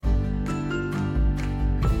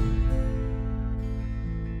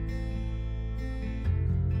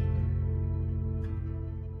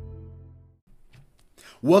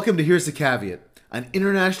Welcome to Here's the Caveat, an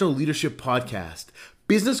international leadership podcast.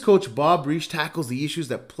 Business coach Bob Reich tackles the issues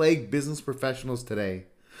that plague business professionals today.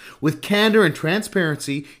 With candor and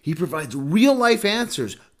transparency, he provides real-life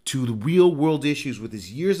answers to the real-world issues with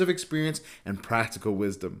his years of experience and practical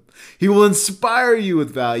wisdom. He will inspire you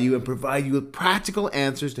with value and provide you with practical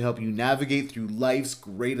answers to help you navigate through life's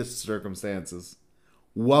greatest circumstances.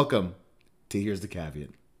 Welcome to Here's the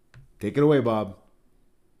Caveat. Take it away, Bob.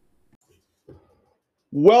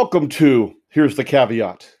 Welcome to Here's the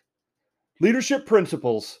Caveat. Leadership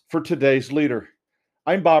Principles for Today's Leader.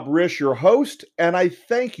 I'm Bob Reich, your host, and I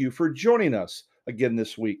thank you for joining us again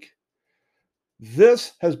this week.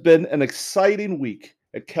 This has been an exciting week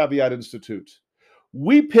at Caveat Institute.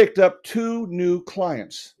 We picked up 2 new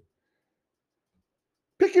clients.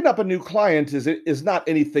 Picking up a new client is not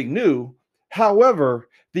anything new. However,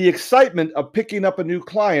 the excitement of picking up a new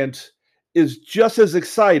client is just as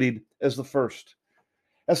exciting as the first.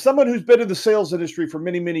 As someone who's been in the sales industry for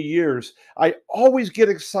many, many years, I always get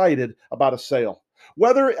excited about a sale.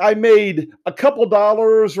 Whether I made a couple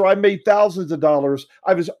dollars or I made thousands of dollars,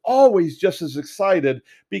 I was always just as excited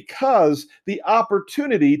because the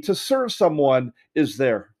opportunity to serve someone is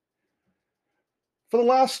there. For the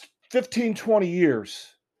last 15, 20 years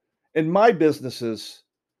in my businesses,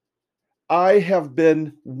 I have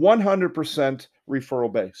been 100%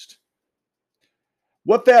 referral based.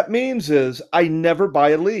 What that means is I never buy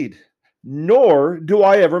a lead, nor do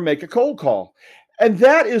I ever make a cold call. And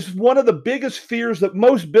that is one of the biggest fears that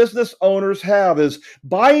most business owners have, is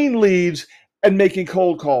buying leads and making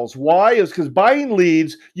cold calls. Why? Is because buying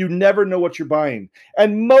leads, you never know what you're buying.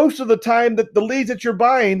 And most of the time that the leads that you're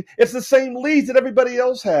buying, it's the same leads that everybody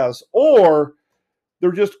else has, or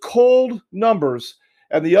they're just cold numbers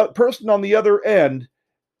and the person on the other end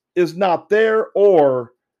is not there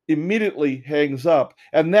or immediately hangs up.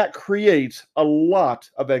 And that creates a lot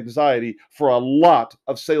of anxiety for a lot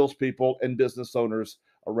of salespeople and business owners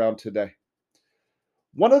around today.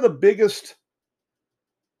 One of the biggest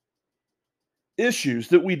issues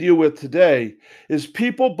that we deal with today is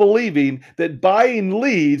people believing that buying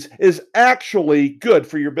leads is actually good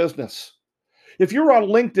for your business. If you're on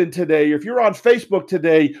LinkedIn today, if you're on Facebook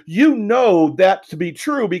today, you know that to be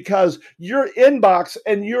true because your inbox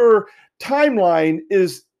and your timeline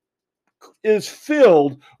is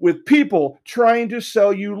filled with people trying to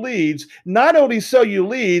sell you leads. Not only sell you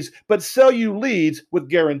leads, but sell you leads with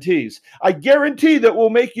guarantees. I guarantee that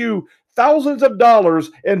will make you thousands of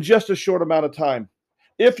dollars in just a short amount of time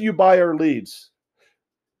if you buy our leads.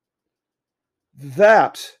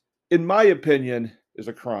 That, in my opinion, is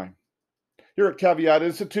a crime. Here at Caveat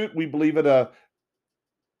Institute, we believe in a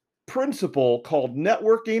principle called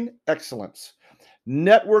networking excellence.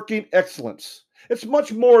 Networking excellence. It's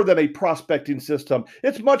much more than a prospecting system.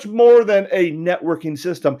 It's much more than a networking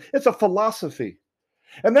system. It's a philosophy.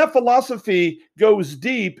 And that philosophy goes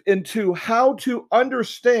deep into how to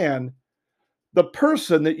understand the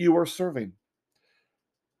person that you are serving.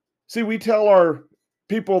 See, we tell our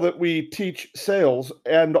people that we teach sales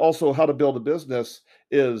and also how to build a business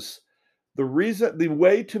is the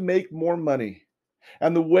way to make more money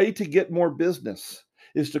and the way to get more business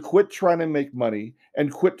is to quit trying to make money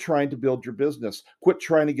and quit trying to build your business. Quit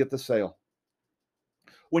trying to get the sale.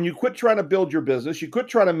 When you quit trying to build your business, you quit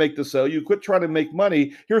trying to make the sale, you quit trying to make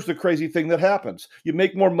money, here's the crazy thing that happens. You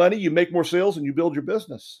make more money, you make more sales, and you build your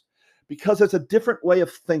business. Because it's a different way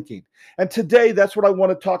of thinking. And today, that's what I want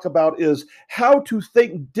to talk about is how to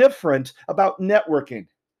think different about networking.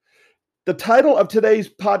 The title of today's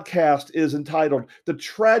podcast is entitled The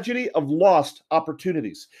Tragedy of Lost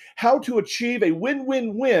Opportunities, how to achieve a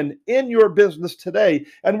win-win-win in your business today.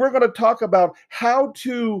 And we're going to talk about how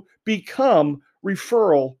to become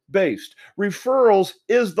referral based. Referrals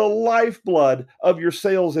is the lifeblood of your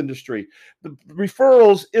sales industry. The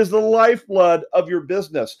referrals is the lifeblood of your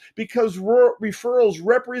business because referrals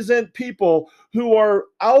represent people who are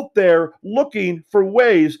out there looking for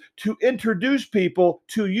ways to introduce people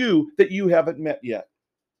to you that you haven't met yet.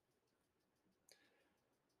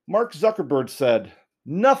 Mark Zuckerberg said,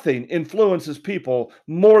 "Nothing influences people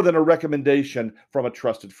more than a recommendation from a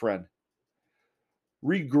trusted friend."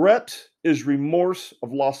 Regret is remorse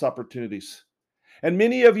of lost opportunities. And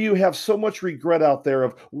many of you have so much regret out there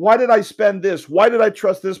of, why did I spend this? Why did I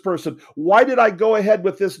trust this person? Why did I go ahead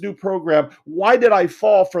with this new program? Why did I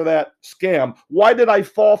fall for that scam? Why did I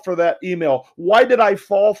fall for that email? Why did I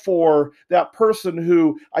fall for that person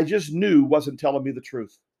who I just knew wasn't telling me the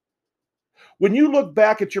truth? When you look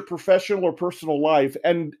back at your professional or personal life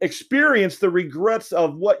and experience the regrets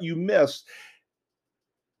of what you missed,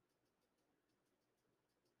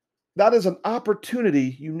 that is an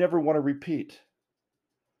opportunity you never want to repeat.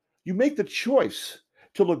 You make the choice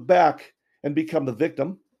to look back and become the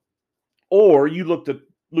victim, or you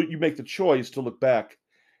make the choice to look back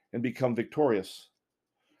and become victorious.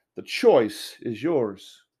 The choice is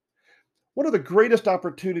yours. One of the greatest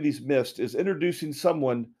opportunities missed is introducing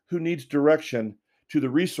someone who needs direction to the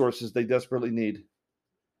resources they desperately need.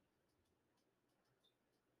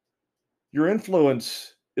 Your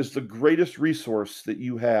influence is the greatest resource that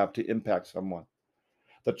you have to impact someone.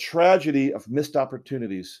 The tragedy of missed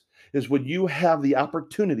opportunities is when you have the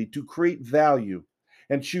opportunity to create value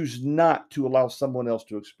and choose not to allow someone else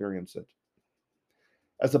to experience it.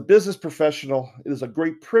 As a business professional, it is a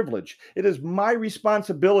great privilege. It is my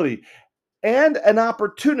responsibility and an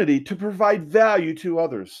opportunity to provide value to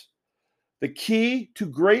others. The key to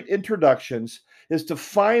great introductions is to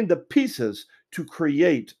find the pieces to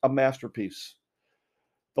create a masterpiece.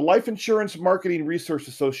 The Life Insurance Marketing Research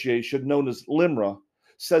Association, known as LIMRA,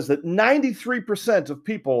 says that 93% of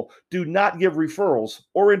people do not give referrals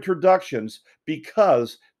or introductions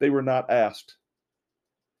because they were not asked.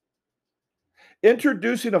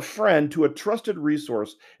 Introducing a friend to a trusted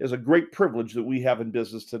resource is a great privilege that we have in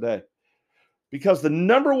business today, because the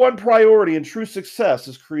number one priority in true success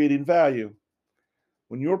is creating value.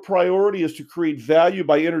 When your priority is to create value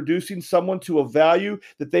by introducing someone to a value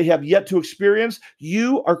that they have yet to experience,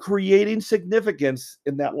 you are creating significance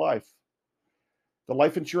in that life. The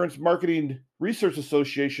Life Insurance Marketing Research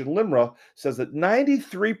Association, LIMRA, says that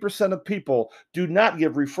 93% of people do not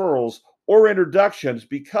give referrals or introductions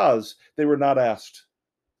because they were not asked.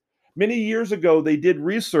 Many years ago, they did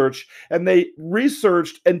research, and they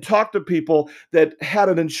researched and talked to people that had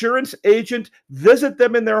an insurance agent visit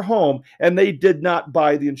them in their home, and they did not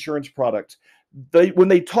buy the insurance product. When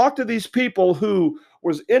they talked to these people who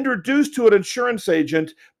was introduced to an insurance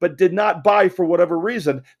agent but did not buy for whatever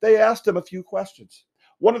reason, they asked them a few questions.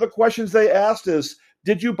 One of the questions they asked is,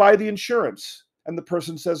 "Did you buy the insurance?" And the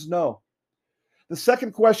person says no. The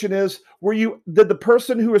second question is, did the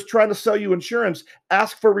person who was trying to sell you insurance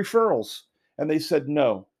ask for referrals? And they said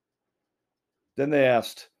no. Then they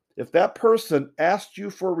asked, if that person asked you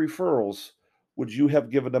for referrals, would you have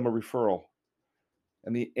given them a referral?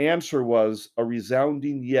 And the answer was a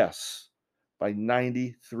resounding yes by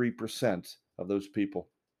 93% of those people.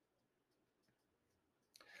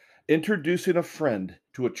 Introducing a friend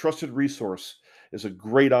to a trusted resource is a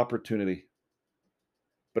great opportunity,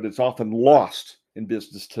 but it's often lost in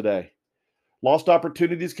business today. Lost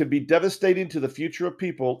opportunities can be devastating to the future of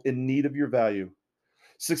people in need of your value.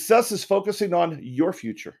 Success is focusing on your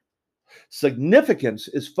future. Significance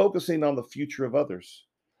is focusing on the future of others.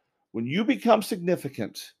 When you become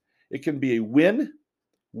significant, it can be a win,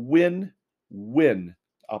 win, win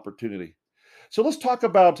opportunity. So let's talk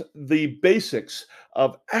about the basics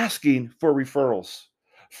of asking for referrals.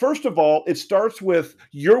 First of all, it starts with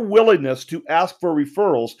your willingness to ask for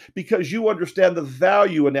referrals because you understand the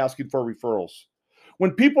value in asking for referrals.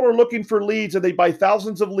 When people are looking for leads and they buy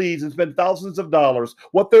thousands of leads and spend thousands of dollars,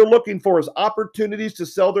 what they're looking for is opportunities to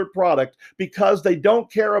sell their product because they don't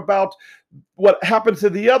care about what happens to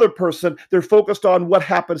the other person. They're focused on what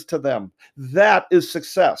happens to them. That is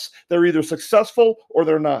success. They're either successful or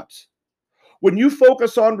they're not. When you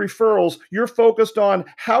focus on referrals, you're focused on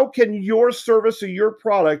how can your service or your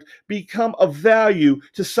product become of value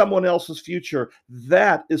to someone else's future.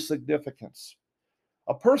 That is significance.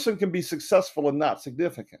 A person can be successful and not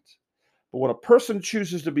significant. But when a person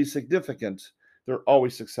chooses to be significant, they're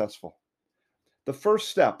always successful. The first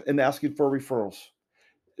step in asking for referrals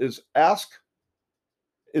is asking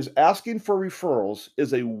for referrals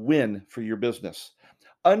is a win for your business.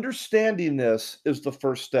 Understanding this is the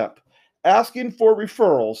first step. Asking for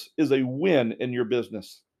referrals is a win in your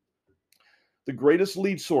business. The greatest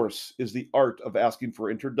lead source is the art of asking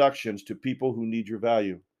for introductions to people who need your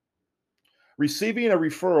value. Receiving a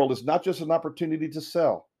referral is not just an opportunity to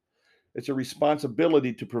sell, it's a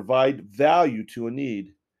responsibility to provide value to a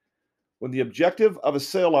need. When the objective of a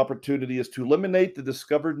sale opportunity is to eliminate the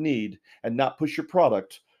discovered need and not push your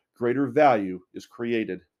product, greater value is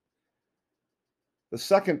created. The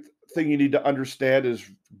second thing you need to understand is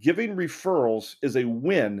giving referrals is a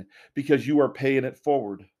win because you are paying it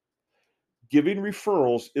forward. Giving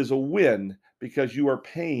referrals is a win because you are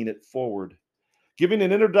paying it forward. Giving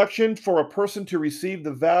an introduction for a person to receive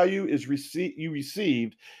the value you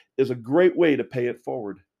received is a great way to pay it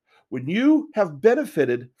forward. When you have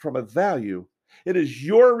benefited from a value, it is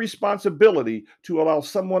your responsibility to allow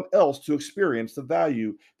someone else to experience the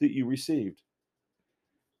value that you received.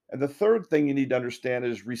 And the third thing you need to understand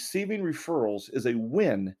is receiving referrals is a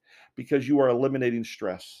win because you are eliminating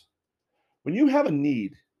stress. When you have a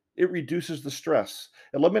need, it reduces the stress,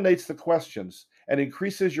 eliminates the questions, and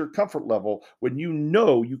increases your comfort level when you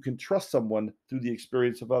know you can trust someone through the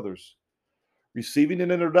experience of others. Receiving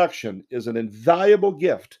an introduction is an invaluable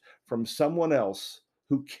gift from someone else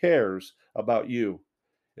who cares about you.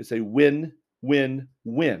 It's a win, win,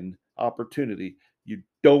 win opportunity you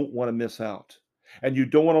don't want to miss out. And you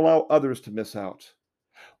don't want to allow others to miss out.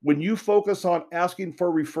 When you focus on asking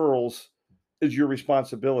for referrals is your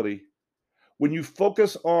responsibility. When you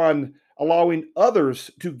focus on allowing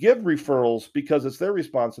others to give referrals because it's their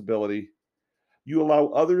responsibility, you allow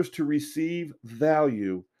others to receive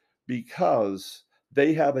value because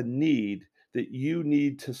they have a need that you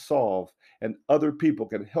need to solve, and other people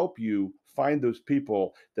can help you find those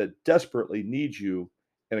people that desperately need you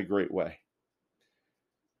in a great way.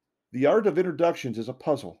 The art of introductions is a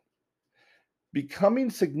puzzle. Becoming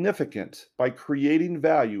significant by creating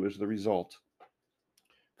value is the result.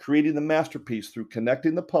 Creating the masterpiece through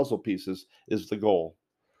connecting the puzzle pieces is the goal.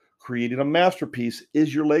 Creating a masterpiece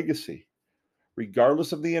is your legacy.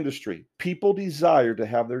 Regardless of the industry, people desire to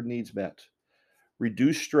have their needs met,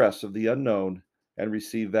 reduce stress of the unknown, and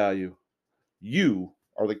receive value. You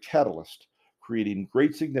are the catalyst, creating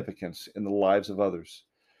great significance in the lives of others.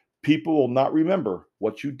 People will not remember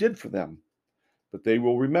what you did for them, but they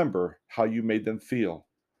will remember how you made them feel.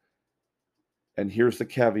 And here's the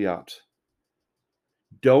caveat: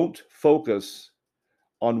 don't focus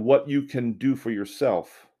on what you can do for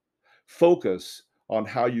yourself. Focus on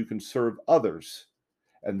how you can serve others.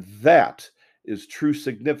 And that is true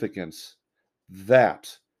significance.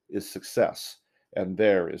 That is success. And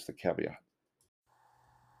there is the caveat.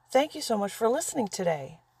 Thank you so much for listening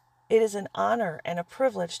today. It is an honor and a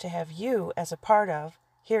privilege to have you as a part of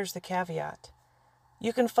Here's the Caveat.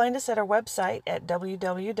 You can find us at our website at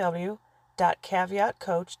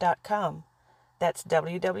www.caveatcoach.com. That's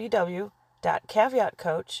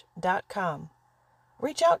www.caveatcoach.com.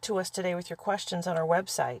 Reach out to us today with your questions on our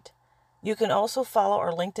website. You can also follow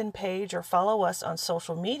our LinkedIn page or follow us on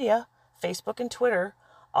social media, Facebook and Twitter.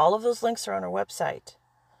 All of those links are on our website.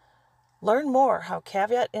 Learn more how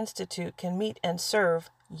Caveat Institute can meet and serve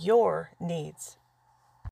your needs.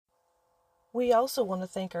 We also want to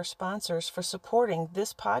thank our sponsors for supporting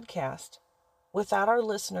this podcast. Without our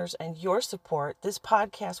listeners and your support, this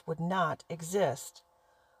podcast would not exist.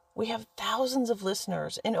 We have thousands of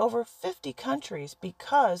listeners in over 50 countries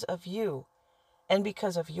because of you. And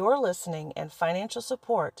because of your listening and financial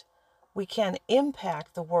support, we can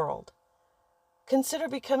impact the world. Consider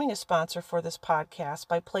becoming a sponsor for this podcast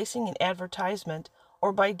by placing an advertisement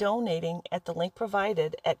or by donating at the link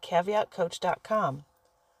provided at caveatcoach.com.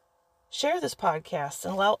 Share this podcast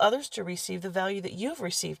and allow others to receive the value that you've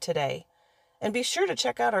received today. And be sure to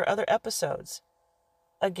check out our other episodes.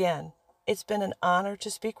 Again, it's been an honor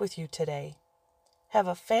to speak with you today. Have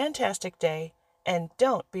a fantastic day, and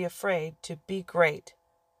don't be afraid to be great.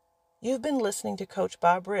 You've been listening to Coach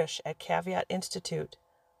Bob Risch at Caveat Institute.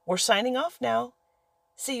 We're signing off now.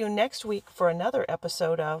 See you next week for another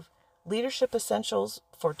episode of Leadership Essentials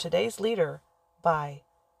for Today's Leader by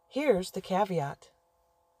Here's the Caveat.